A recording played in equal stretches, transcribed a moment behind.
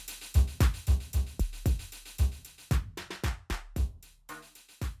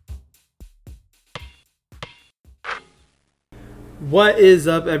What is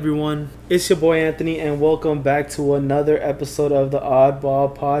up, everyone? It's your boy Anthony, and welcome back to another episode of the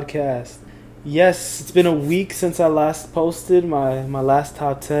Oddball Podcast. Yes, it's been a week since I last posted my last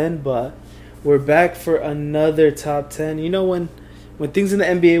top 10, but we're back for another top 10. You know, when things in the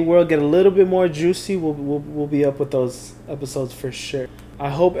NBA world get a little bit more juicy, we'll be up with those episodes for sure.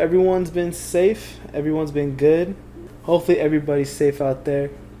 I hope everyone's been safe, everyone's been good. Hopefully, everybody's safe out there.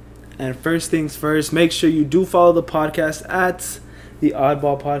 And first things first, make sure you do follow the podcast at the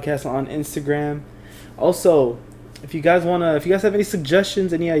Oddball Podcast on Instagram. Also, if you guys have any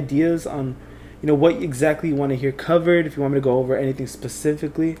suggestions, any ideas on, what exactly you want to hear covered, if you want me to go over anything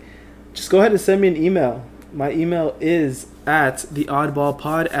specifically, just go ahead and send me an email. My email is at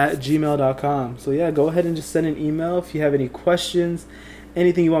theoddballpod@gmail.com. So yeah, go ahead and just send an email if you have any questions,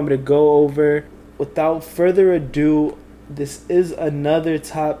 anything you want me to go over. Without further ado, this is another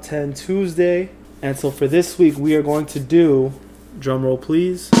Top 10 Tuesday. And so for this week, we are going to do, drum roll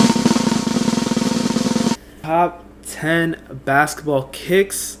please, top 10 basketball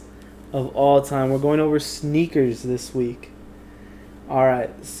kicks of all time. We're going over sneakers this week.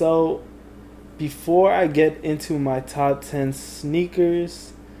 Alright, so before I get into my top 10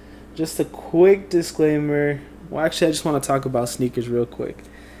 sneakers, just a quick disclaimer. Well, actually, I just want to talk about sneakers real quick.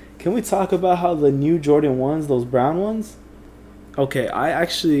 Can we talk about how the new Jordan 1s, those brown ones? Okay, I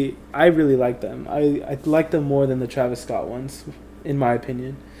really like them. I like them more than the Travis Scott ones, in my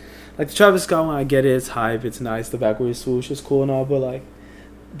opinion. Like the Travis Scott one, I get it, it's hype, it's nice, the backward swoosh is cool and all, but like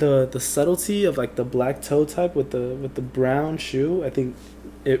the subtlety of like the black toe type with the brown shoe, I think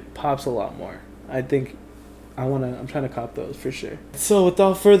it pops a lot more. I'm trying to cop those for sure. So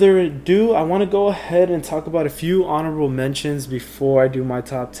without further ado, I want to go ahead and talk about a few honorable mentions before I do my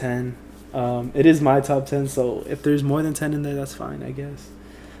top 10. It is my top 10, so if there's more than 10 in there, that's fine, I guess.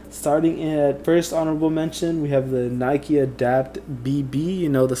 Starting at first honorable mention, we have the Nike Adapt BB,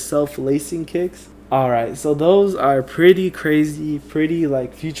 the self-lacing kicks. Alright, so those are pretty crazy, pretty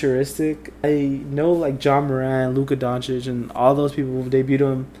like futuristic. I know like John Moran, Luka Doncic, and all those people who debuted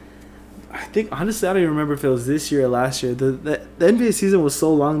them. I think, honestly, I don't even remember if it was this year or last year. The NBA season was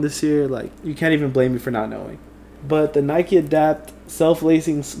so long this year, like, you can't even blame me for not knowing. But the Nike Adapt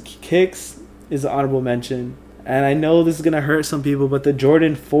self-lacing kicks is an honorable mention. And I know this is going to hurt some people, but the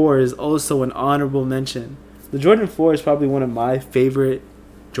Jordan 4 is also an honorable mention. The Jordan 4 is probably one of my favorite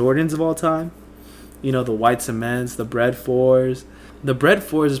Jordans of all time. The white cements, the Bread 4s. The Bread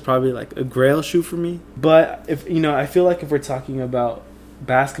 4s is probably like a grail shoe for me. But I feel like if we're talking about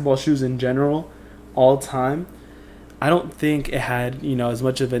basketball shoes in general, all time, I don't think it had as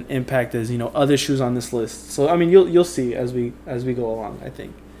much of an impact as other shoes on this list. So I mean you'll see as we go along, I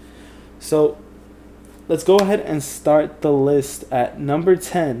think. So let's go ahead and start the list at number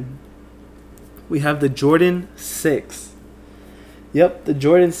 10. We have the Jordan 6. Yep, the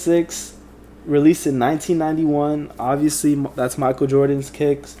Jordan 6, released in 1991. Obviously that's Michael Jordan's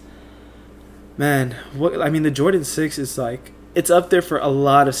kicks. Man, the Jordan 6 is like, it's up there for a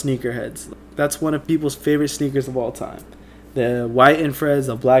lot of sneakerheads. That's one of people's favorite sneakers of all time. The white infrareds,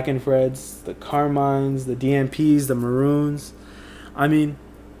 the black infrareds, the carmines, the DMPs, the maroons. I mean,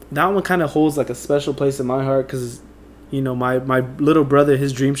 that one kind of holds like a special place in my heart because, my little brother,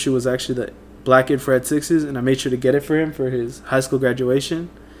 his dream shoe was actually the black infrared 6s, and I made sure to get it for him for his high school graduation.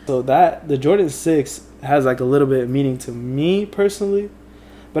 So the Jordan 6 has like a little bit of meaning to me personally.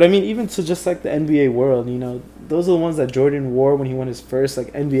 But I mean, even to just like the NBA world, those are the ones that Jordan wore when he won his first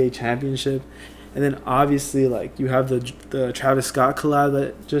like NBA championship. And then obviously like you have the Travis Scott collab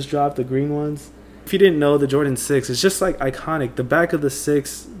that just dropped, the green ones. If you didn't know, the Jordan 6 is just like iconic. The back of the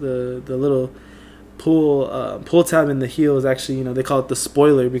 6, the little pull tab in the heel is actually, they call it the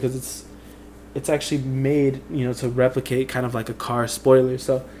spoiler because it's actually made, to replicate kind of like a car spoiler.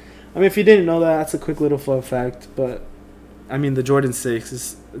 So I mean, if you didn't know that, that's a quick little fun fact, but I mean, the Jordan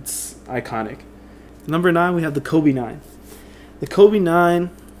 6 it's iconic. Number 9, we have the Kobe 9. The Kobe 9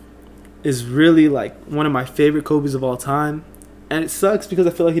 is really like one of my favorite Kobes of all time. And it sucks because I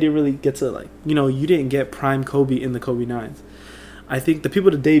feel like he didn't really get to like, you didn't get prime Kobe in the Kobe 9s. I think the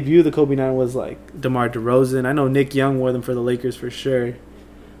people to debut the Kobe 9 was like DeMar DeRozan. I know Nick Young wore them for the Lakers for sure.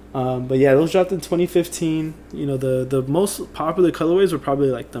 But yeah, those dropped in 2015. The most popular colorways were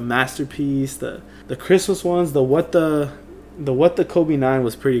probably like the Masterpiece, the Christmas ones, the what the Kobe 9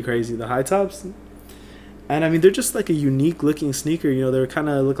 was pretty crazy. The high tops. And I mean, they're just like a unique looking sneaker. They kind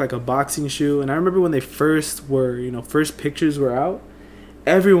of look like a boxing shoe. And I remember when they first pictures were out,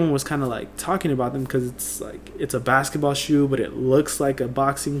 everyone was kind of like talking about them because it's a basketball shoe, but it looks like a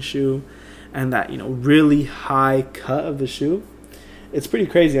boxing shoe. And that, really high cut of the shoe. It's pretty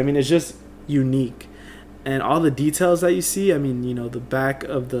crazy. I mean, it's just unique. And all the details that you see, I mean, the back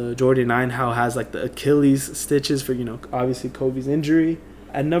of the Jordan 9, how it has like the Achilles stitches for, obviously Kobe's injury.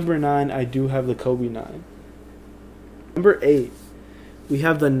 At number 9, I do have the Kobe 9. Number 8, we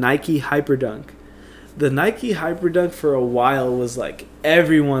have the Nike Hyperdunk. The Nike Hyperdunk for a while was like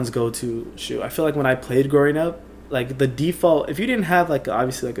everyone's go-to shoe. I feel like when I played growing up, like the default, if you didn't have like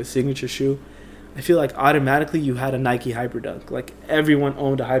obviously like a signature shoe, I feel like automatically you had a Nike Hyperdunk. Like everyone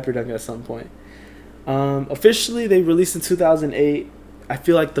owned a Hyperdunk at some point. Officially, they released in 2008. I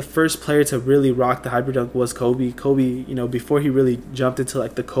feel like the first player to really rock the Hyperdunk was Kobe. Kobe, before he really jumped into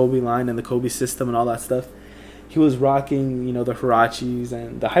like the Kobe line and the Kobe system and all that stuff, he was rocking, the Huaraches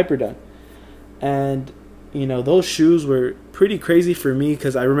and the Hyperdunk. And, those shoes were pretty crazy for me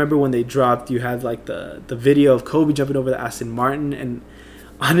because I remember when they dropped, you had like the video of Kobe jumping over the Aston Martin. And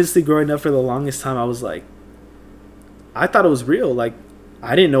honestly, growing up for the longest time, I was like, I thought it was real. Like,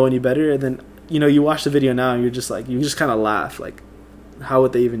 I didn't know any better. And then, you watch the video now and you're just like, you just kind of laugh. Like, how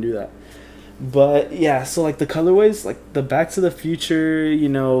would they even do that? But yeah, so like the colorways, like the Back to the Future,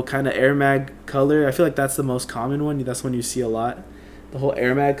 kind of Air Mag color. I feel like that's the most common one. That's one you see a lot. The whole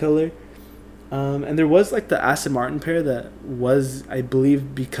Air Mag color. And there was like the Aston Martin pair that was, I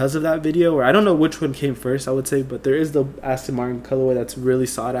believe, because of that video, or I don't know which one came first, I would say, but there is the Aston Martin colorway that's really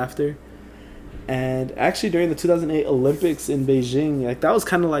sought after. And actually during the 2008 Olympics in Beijing, like that was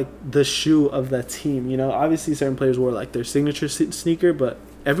kind of like the shoe of that team. Obviously certain players wore like their signature sneaker, but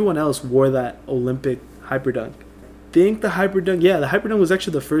everyone else wore that Olympic Hyperdunk. I think the Hyperdunk was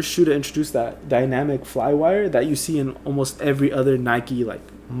actually the first shoe to introduce that dynamic flywire that you see in almost every other Nike like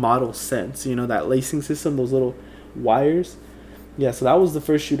model sense. That lacing system, those little wires. Yeah, so that was the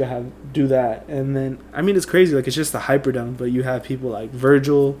first shoe to do that. And then, I mean, it's crazy. Like, it's just the Hyperdunk, but you have people like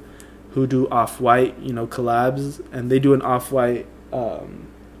Virgil who do Off-White, collabs, and they do an Off-White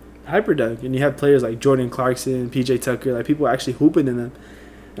Hyperdunk. And you have players like Jordan Clarkson, PJ Tucker, like people actually hooping in them.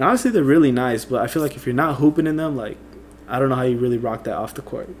 And honestly, they're really nice, but I feel like if you're not hooping in them, like, I don't know how you really rock that off the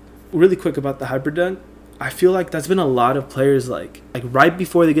court. Really quick about the Hyperdunk, I feel like that's been a lot of players, like right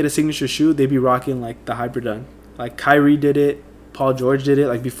before they get a signature shoe, they be rocking, like, the Hyperdunk. Like, Kyrie did it, Paul George did it.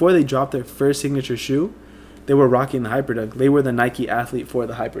 Like, before they dropped their first signature shoe, they were rocking the Hyperdunk. They were the Nike athlete for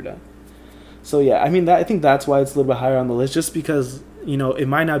the Hyperdunk. So, yeah, I mean, I think that's why it's a little bit higher on the list, just because, it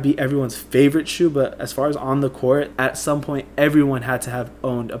might not be everyone's favorite shoe, but as far as on the court, at some point, everyone had to have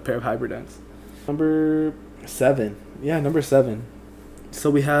owned a pair of Hyperdunks. Number 7. Yeah, number 7. So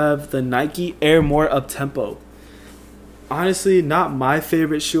we have the Nike Air More Uptempo. Honestly, not my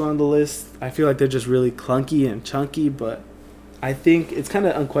favorite shoe on the list. I feel like they're just really clunky and chunky, but I think it's kind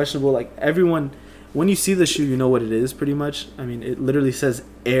of unquestionable. Like, everyone, when you see the shoe, you know what it is pretty much. I mean, it literally says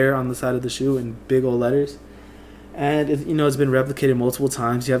Air on the side of the shoe in big old letters. And, it's been replicated multiple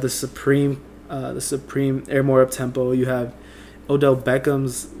times. You have the Supreme Air More Uptempo. You have Odell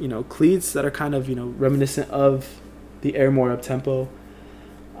Beckham's, cleats that are kind of, reminiscent of the Air More Uptempo.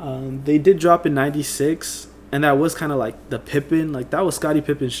 They did drop in 96, and that was kind of like the Pippen. Like, that was Scottie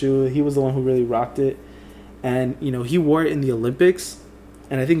Pippen's shoe. He was the one who really rocked it. And, he wore it in the Olympics.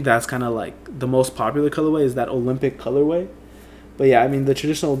 And I think that's kind of like the most popular colorway is that Olympic colorway. But yeah, I mean, the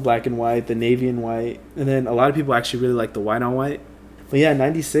traditional black and white, the navy and white, and then a lot of people actually really like the white on white. But yeah,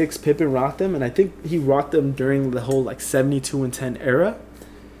 96, Pippen rocked them, and I think he rocked them during the whole like 72 and 10 era.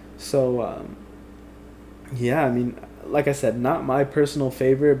 So, yeah, I mean, like I said, not my personal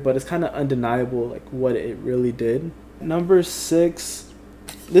favorite, but it's kind of undeniable like what it really did. Number 6,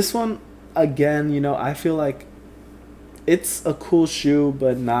 this one, again, I feel like it's a cool shoe,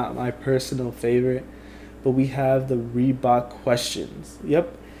 but not my personal favorite. But we have the Reebok Questions.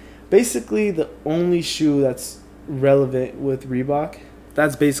 Yep. Basically, the only shoe that's relevant with Reebok,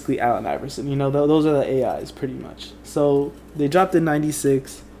 that's basically Allen Iverson. Those are the AIs pretty much. So they dropped in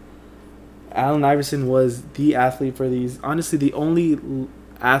 96. Allen Iverson was the athlete for these. Honestly, the only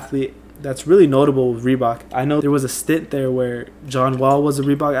athlete that's really notable with Reebok. I know there was a stint there where John Wall was a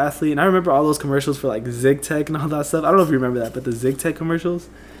Reebok athlete. And I remember all those commercials for like ZigTech and all that stuff. I don't know if you remember that, but the ZigTech commercials.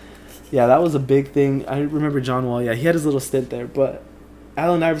 Yeah, that was a big thing. I remember John Wall. Yeah, he had his little stint there. But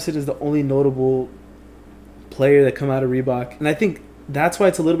Allen Iverson is the only notable player that come out of Reebok. And I think that's why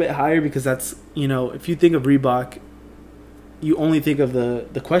it's a little bit higher because that's, if you think of Reebok, you only think of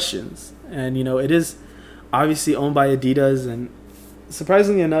the Questions. And, it is obviously owned by Adidas. And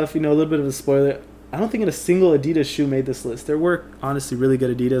surprisingly enough, a little bit of a spoiler, I don't think a single Adidas shoe made this list. There were honestly really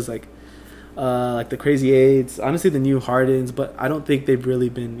good Adidas, like the Crazy 8s, honestly the New Hardens, but I don't think they've really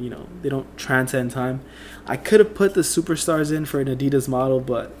been, they don't transcend time. I could have put the Superstars in for an Adidas model,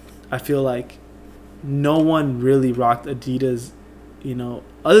 but I feel like no one really rocked Adidas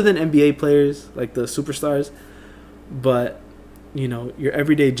other than NBA players, like the superstars. But, your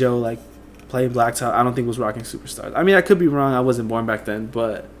everyday Joe, like, playing blacktop, I don't think was rocking superstars. I mean, I could be wrong. I wasn't born back then.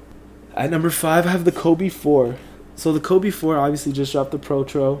 But at number 5, I have the Kobe 4. So the Kobe 4 obviously just dropped the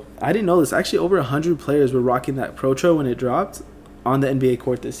Protro. I didn't know this. Actually, over 100 players were rocking that Protro when it dropped on the NBA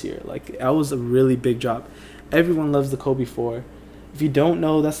court this year. Like, that was a really big drop. Everyone loves the Kobe 4. If you don't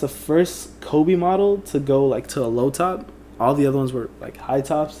know, that's the first Kobe model to go, like, to a low top. All the other ones were, like, high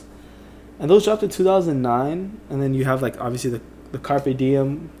tops. And those dropped in 2009. And then you have, like, obviously the Carpe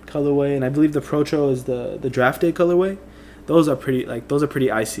Diem colorway. And I believe the Protro is the draft day colorway. Those are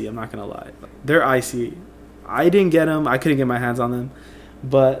pretty icy. I'm not going to lie. They're icy. I didn't get them. I couldn't get my hands on them.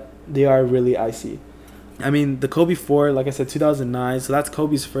 But they are really icy. I mean, the Kobe 4, like I said, 2009. So that's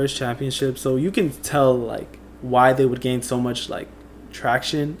Kobe's first championship. So you can tell, like, why they would gain so much, like,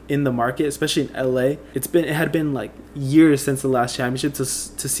 traction in the market, especially in LA. It had been like years since the last championship. To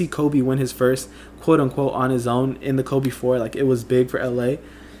see Kobe win his first quote unquote on his own in the Kobe 4, like, it was big for LA.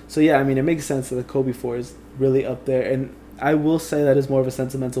 So yeah, I mean, it makes sense that the Kobe 4 is really up there. And I will say that is more of a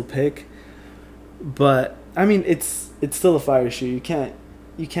sentimental pick, but I mean, it's still a fire shoe. You can't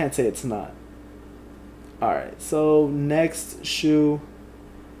say it's not. All right, so next shoe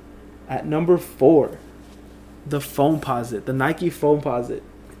at number 4, the Foamposite, the Nike Foamposite.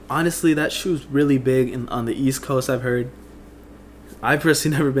 Honestly, that shoe's really big on the East Coast, I've heard. I've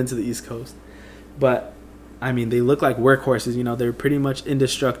personally never been to the East Coast. But, I mean, they look like workhorses. They're pretty much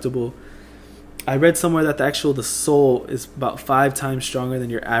indestructible. I read somewhere that the sole is about 5 times stronger than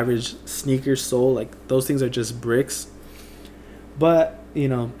your average sneaker sole. Like, those things are just bricks. But,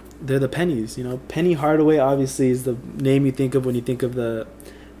 they're the pennies. Penny Hardaway, obviously, is the name you think of when you think of the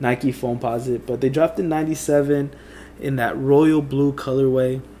Nike Foamposite, but they dropped in 97 in that royal blue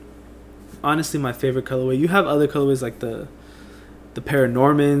colorway. Honestly, my favorite colorway. You have other colorways like the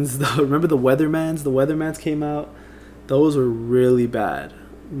Paranormans. Remember the Weathermans? The Weathermans came out. Those were really bad.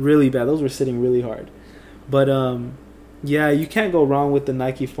 Really bad. Those were sitting really hard. But, yeah, you can't go wrong with the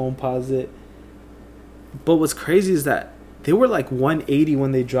Nike Foamposite. But what's crazy is that they were like $180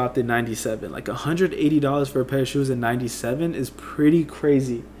 when they dropped in 97. Like $180 for a pair of shoes in 97 is pretty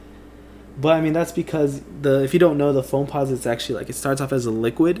crazy. But I mean, that's because if you don't know, the Foamposite's actually, like, it starts off as a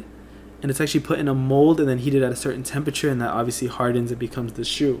liquid, and it's actually put in a mold and then heated at a certain temperature, and that obviously hardens and becomes the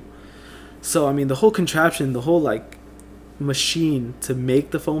shoe. So I mean, the whole contraption, the whole, like, machine to make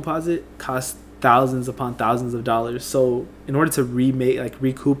the Foamposite costs thousands upon thousands of dollars. So in order to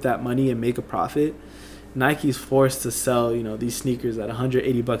recoup that money and make a profit, Nike's forced to sell, these sneakers at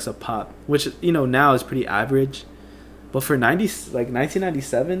 $180 a pop, which, now is pretty average. But for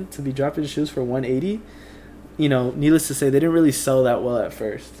 1997 to be dropping shoes for $180, needless to say, they didn't really sell that well at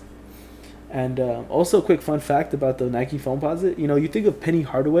first. And also a quick fun fact about the Nike Foamposite, you think of Penny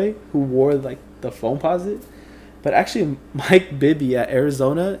Hardaway, who wore, like, the Foamposite, but actually Mike Bibby at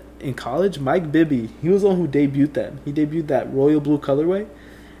Arizona in college, Mike Bibby, he was the one who debuted them. He debuted that royal blue colorway.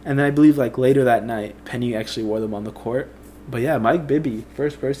 And then I believe, like, later that night, Penny actually wore them on the court. But yeah, Mike Bibby,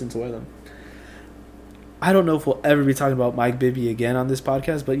 first person to wear them. I don't know if we'll ever be talking about Mike Bibby again on this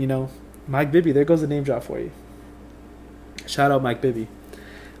podcast, but, Mike Bibby, there goes a name drop for you. Shout out Mike Bibby.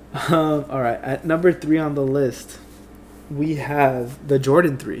 All right, at number 3 on the list, we have the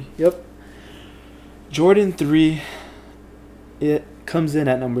Jordan 3. Yep. Jordan 3, it comes in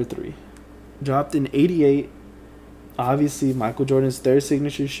at number 3. Dropped in 88. Obviously, Michael Jordan's third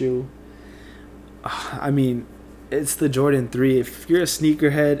signature shoe. I mean, it's the Jordan 3. If you're a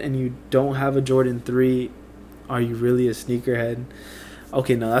sneakerhead and you don't have a Jordan 3, are you really a sneakerhead?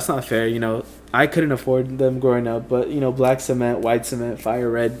 Okay, no, that's not fair. I couldn't afford them growing up, but, black cement, white cement, fire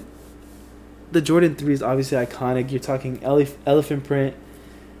red. The Jordan 3 is obviously iconic. You're talking elephant print,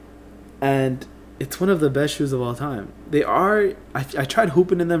 and it's one of the best shoes of all time. They are, I tried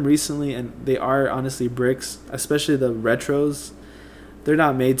hooping in them recently, and they are honestly bricks, especially the retros. They're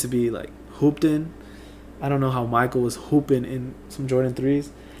not made to be, like, hooped in. I don't know how Michael was hooping in some Jordan 3s.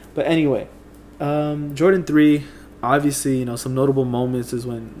 But anyway, Jordan 3, obviously, some notable moments is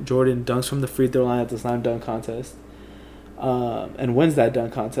when Jordan dunks from the free throw line at the slam dunk contest, and wins that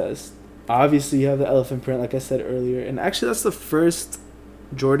dunk contest. Obviously, you have the elephant print, like I said earlier. And actually, that's the first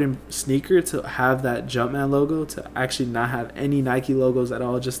Jordan sneaker to have that Jumpman logo, to actually not have any Nike logos at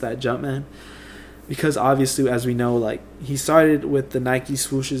all, just that Jumpman. Because obviously, as we know, like, he started with the Nike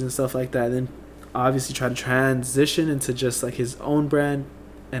swooshes and stuff like that, and then obviously tried to transition into just, like, his own brand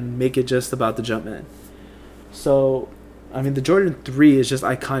and make it just about the Jumpman. So, I mean, the Jordan 3 is just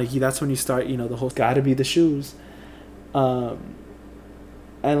iconic. That's when you start, the whole gotta be the shoes.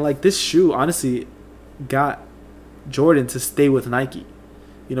 And, like, this shoe, honestly, got Jordan to stay with Nike.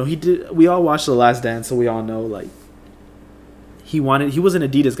 You know, he did. We all watched The Last Dance, so we all know like he was an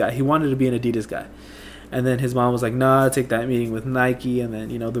Adidas guy. He wanted to be an Adidas guy. And then his mom was like, nah, take that meeting with Nike. And then,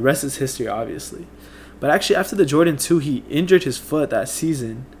 you know, the rest is history, obviously. But actually, after the Jordan 2, he injured his foot that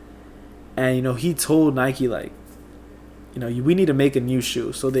season. And, you know, he told Nike, like, you know, we need to make a new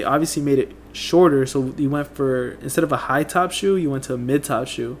shoe. So they obviously made it shorter. So you went for, instead of a high top shoe, you went to a mid top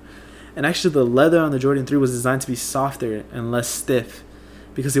shoe. And actually, the leather on the Jordan 3 was designed to be softer and less stiff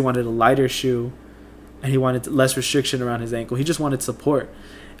because he wanted a lighter shoe and he wanted less restriction around his ankle. He just wanted support.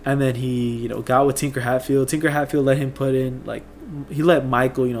 And then he, you know, got with Tinker Hatfield. Tinker Hatfield let him put in, like, he let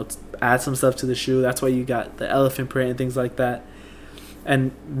Michael, you know, add some stuff to the shoe. That's why you got the elephant print and things like that.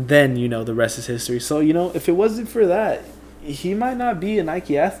 And then, you know, the rest is history. So, you know, if it wasn't for that, he might not be a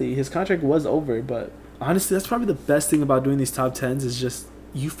Nike athlete. His contract was over. But honestly, that's probably the best thing about doing these top 10s is just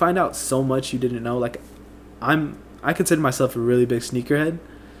you find out so much you didn't know. Like, I consider myself a really big sneakerhead.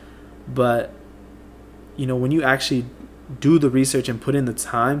 But, you know, when you actually do the research and put in the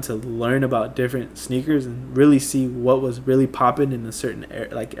time to learn about different sneakers and really see what was really popping in a certain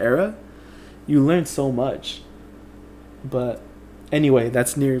era, you learn so much. But anyway,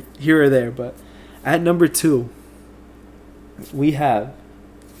 that's near here or there. But at number 2, we have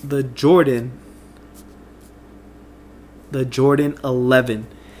the Jordan 11.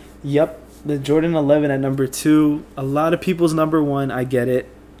 Yep, the Jordan 11 at number 2. A lot of people's number 1, I get it,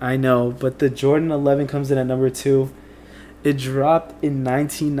 I know, but the Jordan 11 comes in at number 2. It dropped in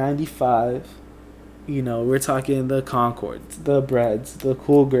 1995. You know, we're talking the Concords, the Breads, the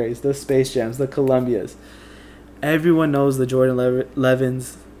Cool Grays, the Space Jams, the Columbias. Everyone knows the Jordan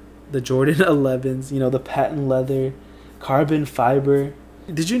 11s. The Jordan 11s, you know, the patent leather, carbon fiber.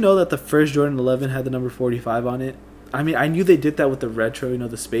 Did you know that the first Jordan 11 had the number 45 on it? I mean, I knew they did that with the retro, you know,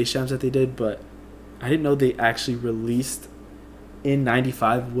 the Space Jams that they did, but I didn't know they actually released in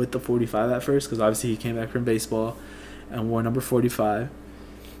 95 with the 45 at first, because obviously he came back from baseball and wore number 45.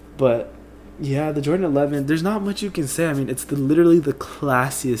 But yeah, the Jordan 11, there's not much you can say. I mean, it's literally the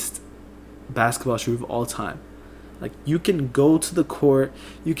classiest basketball shoe of all time. Like, you can go to the court,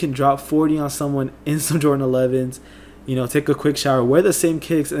 you can drop 40 on someone in some Jordan 11s, you know, take a quick shower, wear the same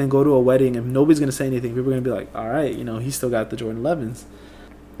kicks, and then go to a wedding, and nobody's going to say anything. People are going to be like, all right, you know, he still got the Jordan 11s.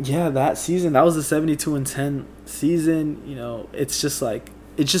 Yeah, that season, that was the 72-10 season. You know, it's just like,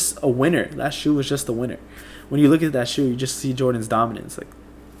 it's just a winner. That shoe was just a winner. When you look at that shoe, you just see Jordan's dominance. Like,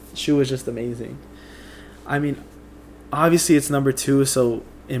 the shoe was just amazing. I mean, obviously it's number 2, so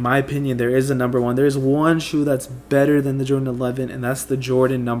in my opinion, there is a number 1. There is one shoe that's better than the Jordan 11, and that's the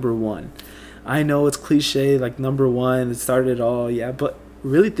Jordan number 1. I know it's cliche, like number 1, it started it all, yeah, but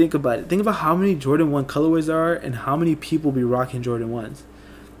really think about it. Think about how many Jordan 1 colorways there are and how many people be rocking Jordan 1s.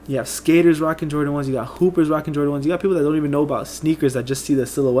 You have skaters rocking Jordan 1s, you got hoopers rocking Jordan 1s, you got people that don't even know about sneakers that just see the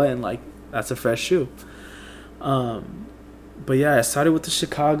silhouette and like, that's a fresh shoe. But yeah, I started with the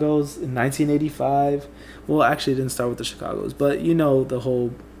Chicagos in 1985. Well, actually, it didn't start with the Chicagos, but you know the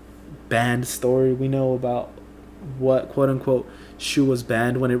whole banned story. We know about what quote unquote shoe was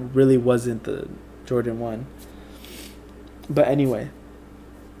banned when it really wasn't the Jordan 1. But anyway,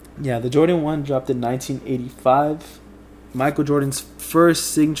 yeah, the Jordan 1 dropped in 1985. Michael Jordan's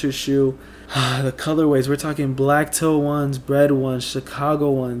first signature shoe. The colorways, we're talking black toe ones, bread ones, Chicago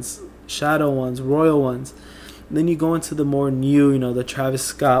ones, shadow ones, royal ones. Then you go into the more new, you know, the Travis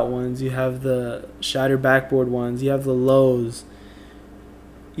Scott ones. You have the shattered backboard ones. You have the lows.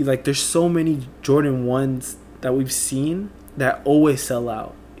 There's so many Jordan 1s that we've seen that always sell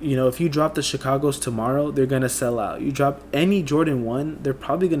out. You know, if you drop the Chicago's tomorrow, they're going to sell out. You drop any Jordan 1, they're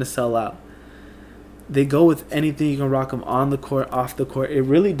probably going to sell out. They go with anything. You can rock them on the court, off the court. It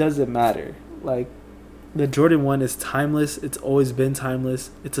really doesn't matter. Like, the Jordan 1 is timeless. It's always been timeless.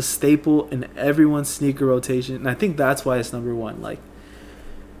 It's a staple in everyone's sneaker rotation. And I think that's why it's number 1. Like,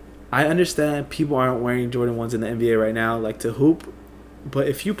 I understand people aren't wearing Jordan 1s in the NBA right now, like, to hoop. But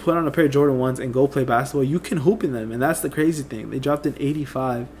if you put on a pair of Jordan 1s and go play basketball, you can hoop in them. And that's the crazy thing. They dropped in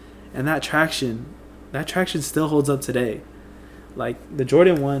 85. And that traction still holds up today. Like, the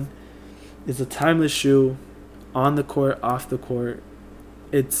Jordan 1 is a timeless shoe on the court, off the court.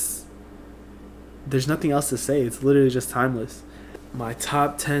 There's nothing else to say. It's literally just timeless. My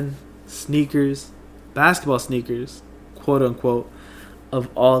top 10 sneakers, basketball sneakers, quote unquote,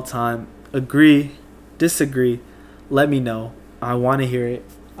 of all time. Agree, disagree, let me know. I want to hear it.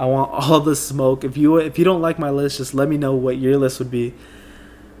 I want all the smoke. If you don't like my list, just let me know what your list would be.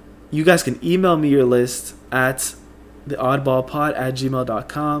 You guys can email me your list at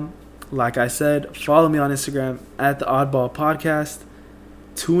theoddballpod@gmail.com. Like I said, follow me on Instagram at theoddballpodcast.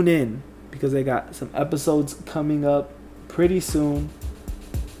 Tune in because I got some episodes coming up pretty soon.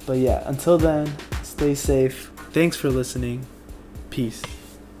 But yeah, until then, stay safe. Thanks for listening. Peace.